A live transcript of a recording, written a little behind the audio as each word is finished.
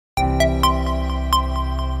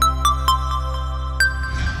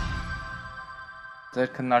Ձեր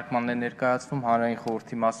քննարկմանն է ներկայացնում Հանրային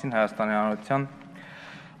խորհրդի մասին Հայաստանի Հանրության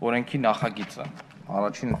օրենքի նախագիծը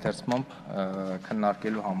առաջին ընթերցմամբ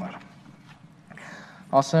քննարկելու համար։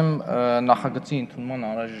 Ասեմ նախագծի ընդունման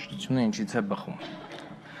անհրաժեշտությունը ինչից է բխում։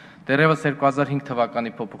 Դեռևս 2005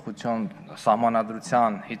 թվականի փոփոխության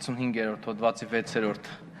սահմանադրության 55-րդ հոդվածի 6-րդ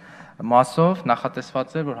մասով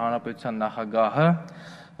նախատեսված էր, որ Հանրապետության նախագահը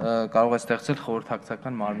կարող է ստեղծել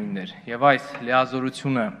խորհրդակցական մարմիններ, եւ այս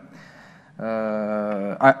լիազորությունը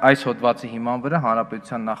այս հոդվածի հիման վրա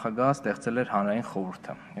Հանրապետության նախագահը ստեղծել էր Հանրային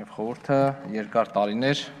խորհուրդը, եւ խորհուրդը երկար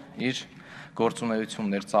տարիներ իր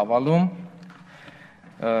գործունեությունն էր ծավալում,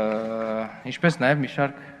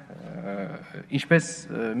 ինչպես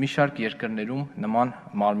մի շարք երկրներում նման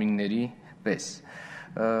մարմինների պես։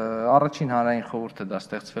 Առաջին Հանրային խորհուրդը դա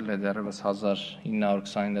ստեղծվել է դեռևս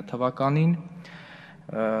 1929 թվականին,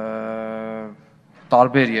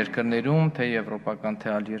 տարբեր երկրներում, թե եվրոպական, թե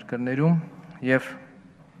այլ երկրներում, եւ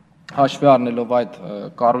հաշվի առնելով այդ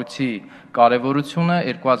կառույցի կարևորությունը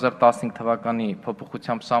 2015 թվականի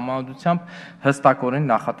փոփոխությամբ սահմանադրությամբ հստակորեն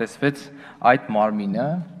նախատեսվեց այդ մարմինը,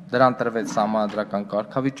 դրան տրվեց սահմանադրական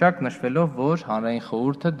կարգավիճակ, նշվելով, որ Հանրային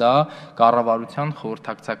խորհուրդը դա կառավարության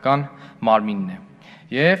խորհրդակցական մարմինն է,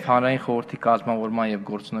 եւ Հանրային խորհրդի կազմավորման եւ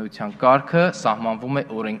գործունեության կարգը սահմանվում է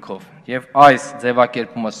օրենքով, եւ այս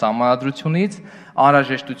ձևակերպումը սահմանադրությունից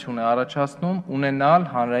անհրաժեշտություն է առաջացնում ունենալ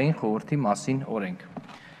Հանրային խորհրդի մասին օրենք։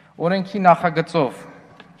 Օրենքի նախագծով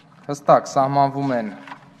հստակ սահմանվում են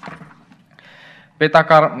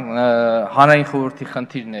Հանրային խորհրդի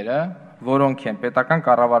խնդիրները, որոնք են պետական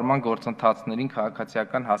կառավարման գործընթացներին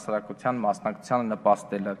քաղաքացիական հասարակության մասնակցությանը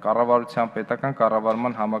նպաստելը, կառավարության պետական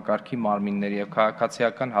կառավարման համակարգի մարմինների եւ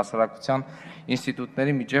քաղաքացիական հասարակության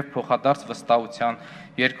ինստիտուտների միջև փոխադարձ վստահության,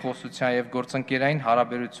 երկխոսության եւ գործընկերային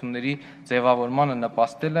հարաբերությունների ձևավորմանը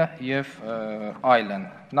նպաստելը եւ այլն։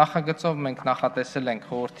 Նախագծով մենք նախատեսել ենք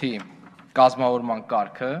խորհրդի կազմավորման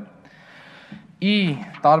կարգը, ի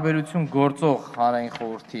տարբերություն գործող Հանրային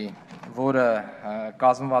խորհրդի, որը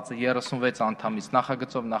կազմված է 36 անդամից,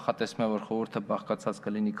 նախագծով նախատեսվում է, որ խորհուրդը բաղկացած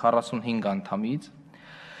կլինի 45 անդամից։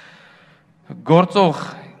 Գործող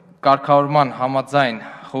կարգավորման համաձայն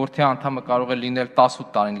խորհրդի անդամը կարող է լինել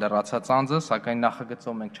 18 տարին լրացած անձը, սակայն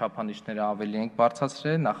նախագծով մենք չափանիշները ավելի ենք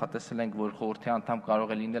բարձրացրել, նախատեսել ենք, որ խորհրդի անդամ կարող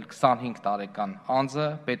է լինել 25 տարեկան անձը,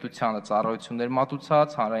 պետությանը ծառայություններ մատուցած,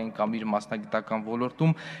 հանրային կամ իր մասնագիտական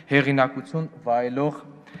ոլորտում հեղինակություն վայելող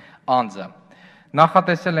անձը։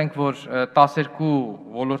 Նախատեսել ենք, որ 12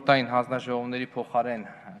 ոլորտային հանձնաժողովների փոխարեն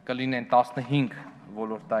կլինեն 15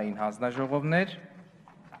 ոլորտային հանձնաժողովներ։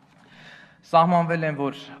 Սահմանվել են,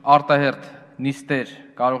 որ արտահերթ նիստեր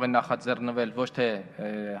կարող են նախաձեռնվել ոչ թե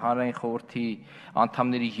Հանրային խորհրդի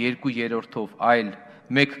անդամների 2/3-ով, այլ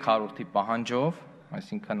 1/4-ի պահանջով,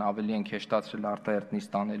 այսինքն ավելի ենք հեշտացրել արտահերթ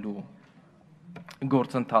նիստ անելու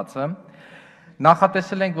գործընթացը։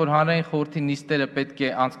 Նախատեսել ենք, որ Հանրային խորհրդի նիստերը պետք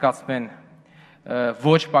է անցկացվեն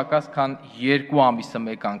ոչ պակաս, քան 2 ամիսը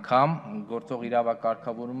մեկ անգամ, գործող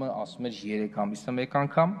իրավակարգավորումը ասում էր 3 ամիսը մեկ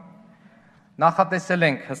անգամ։ Նախատեսել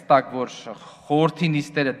ենք հստակ, որ խորհրդի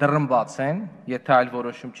նիստերը դռնբաց են, եթե այլ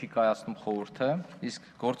որոշում չի կայացնում խորհուրդը, իսկ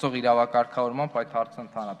գործող իրավակարգավորմամբ այդ հարցը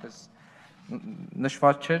ընդհանրապես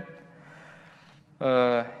նշված չէր։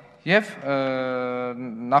 Եվ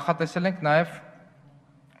նախատեսել ենք նաև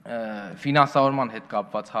ֆինանսավորման հետ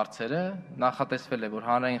կապված հարցերը, նախատեսվել է, որ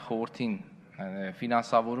Հանրային խորհրդին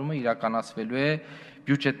ֆինանսավորումը իրականացվելու է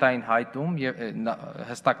բյուջետային հայտում եւ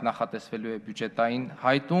հստակ նախատեսվելու է բյուջետային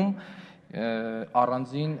հայտում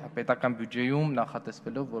առանձին պետական բյուջեում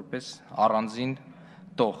նախատեսվելով որպես առանձին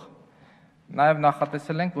տող։ Նաեւ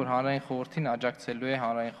նախատեսել ենք, որ Հանրային խորհրդին աջակցելու է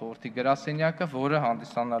Հանրային խորհրդի գրասենյակը, որը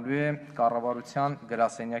հանդիսանալու է կառավարության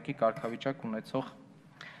գրասենյակի կարգավիճակ ունեցող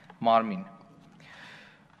մարմին։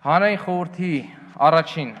 Հանրային խորհրդի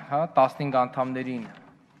առաջին 15 անդամներին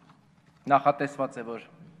նախատեսված է, որ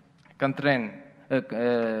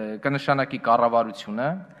կնշանակի կառավարությունը,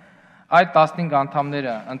 այդ 15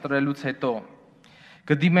 անդամները ընտրելուց հետո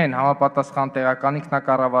կդիմեն համապատասխան տեղական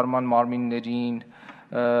ինքնակառավարման մարմիններին,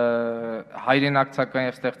 հայրենակցական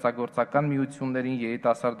եւ ստեղծագործական միություններին,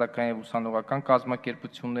 երիտասարդական եւ ուսանողական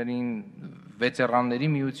կազմակերպություններին, վետերանների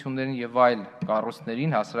միություններին եւ այլ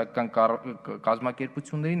կառույցներին, հասարակական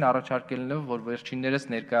կազմակերպություններին առաջարկելով, որ վերջիններս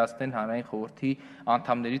ներկայացնեն Հանրային խորհրդի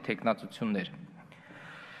անդամների թեկնածություններ։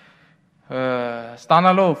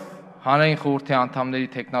 Ստանալով Հանրային խորհրդի անդամների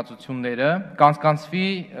թեկնածությունները կանցկացվի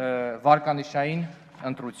վարկանիշային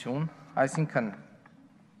ընտրություն, այսինքն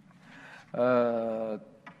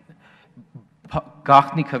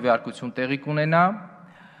գաղտնի քվեարկություն տեղի կունենա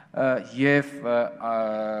եւ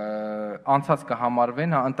անցած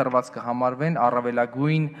կհամարվեն, ընտրված կհամարվեն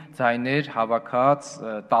առավելագույն ձայներ հավաքած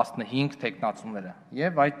 15 տեխնացուները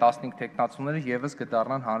եւ այդ 15 տեխնացուները եւս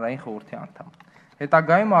կդառնան հանրային խորհրդի անդամ։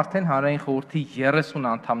 Հետագայում արդեն հանրային խորհրդի 30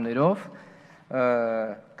 անդամներով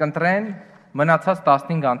կընտրեն մնացած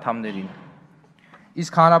 15 անդամներին։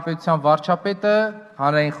 Իսկ հանրապետության վարչապետը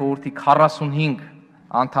հանրային խորհրդի 45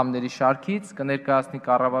 անդամների շարքից կներկայացնի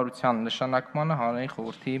կառավարության նշանակմանը հանրային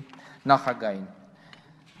խորհրդի նախագահին։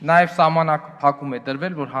 Նաև սահմանափակում է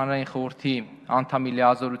դրվել, որ հանրային խորհրդի անդամի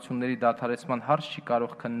լիազորությունների դադարեցման հարց չի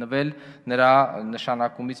կարող քննվել նրա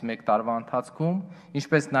նշանակումից 1 տարվա ընթացքում,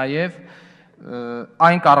 ինչպես նաև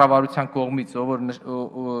այն կառավարության կողմից, ով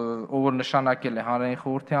որ նշանակել է հանրային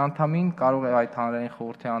խորհրդի անդամին, կարող է այդ հանրային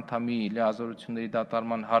խորհրդի անդամի լիազորությունների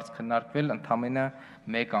դադարման հարց քննարկվել ընդամենը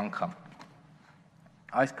 1 անգամ։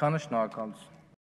 Այսքանը, շնորհակալություն։